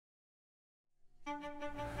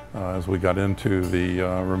As we got into the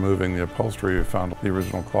removing the upholstery, we found the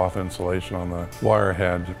original cloth insulation on the wire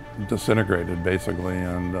had disintegrated basically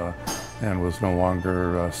and was no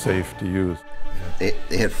longer safe to use.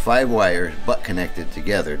 They had 5 wires butt connected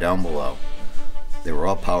together down below. They were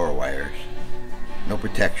all power wires, no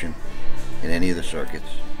protection in any of the circuits.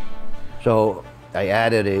 So I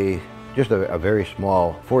added just a very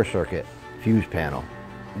small 4-circuit fuse panel,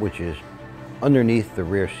 which is underneath the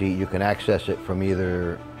rear seat. You can access it from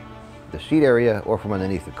either the seat area or from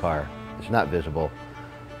underneath the car. It's not visible,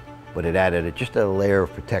 but it added just a layer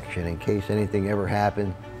of protection in case anything ever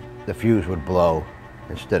happened. The fuse would blow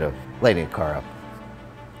instead of lighting the car up,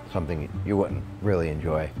 something you wouldn't really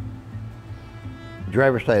enjoy. The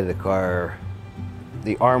driver's side of the car,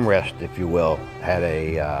 the armrest, if you will, had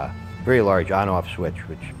a very large on-off switch,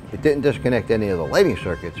 which it didn't disconnect any of the lighting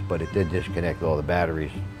circuits, but it did disconnect all the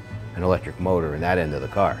batteries and electric motor in that end of the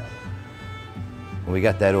car. When we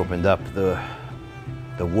got that opened up, the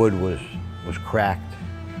wood was cracked.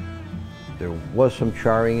 There was some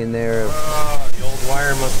charring in there. The old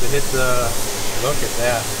wire must have hit the... Look at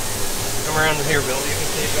that. Come around here, Bill. You can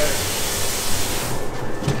see better.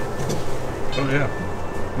 Oh yeah,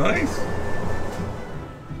 nice.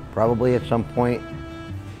 Probably at some point,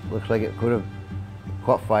 looks like it could have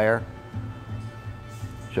caught fire.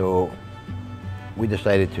 So we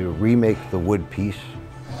decided to remake the wood piece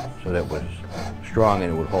so that it was strong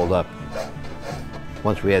and it would hold up.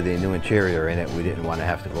 Once we had the new interior in it, we didn't want to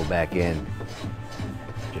have to go back in.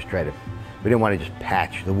 We didn't want to just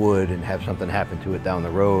patch the wood and have something happen to it down the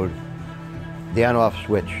road. The on-off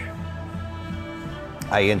switch,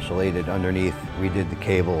 I insulated underneath, redid the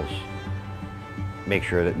cables, make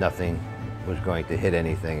sure that nothing was going to hit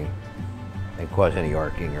anything and cause any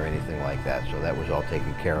arcing or anything like that, so that was all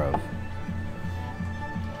taken care of.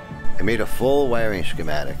 I made a full wiring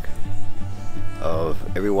schematic of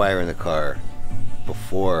every wire in the car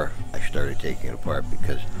before I started taking it apart,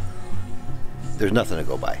 because there's nothing to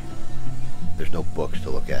go by. There's no books to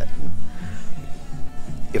look at.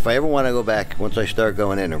 If I ever want to go back, once I start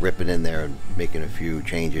going in and ripping in there and making a few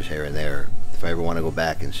changes here and there, if I ever want to go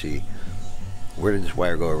back and see where did this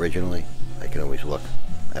wire go originally, I can always look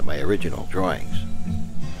at my original drawings.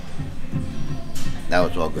 Now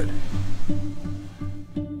it's all good.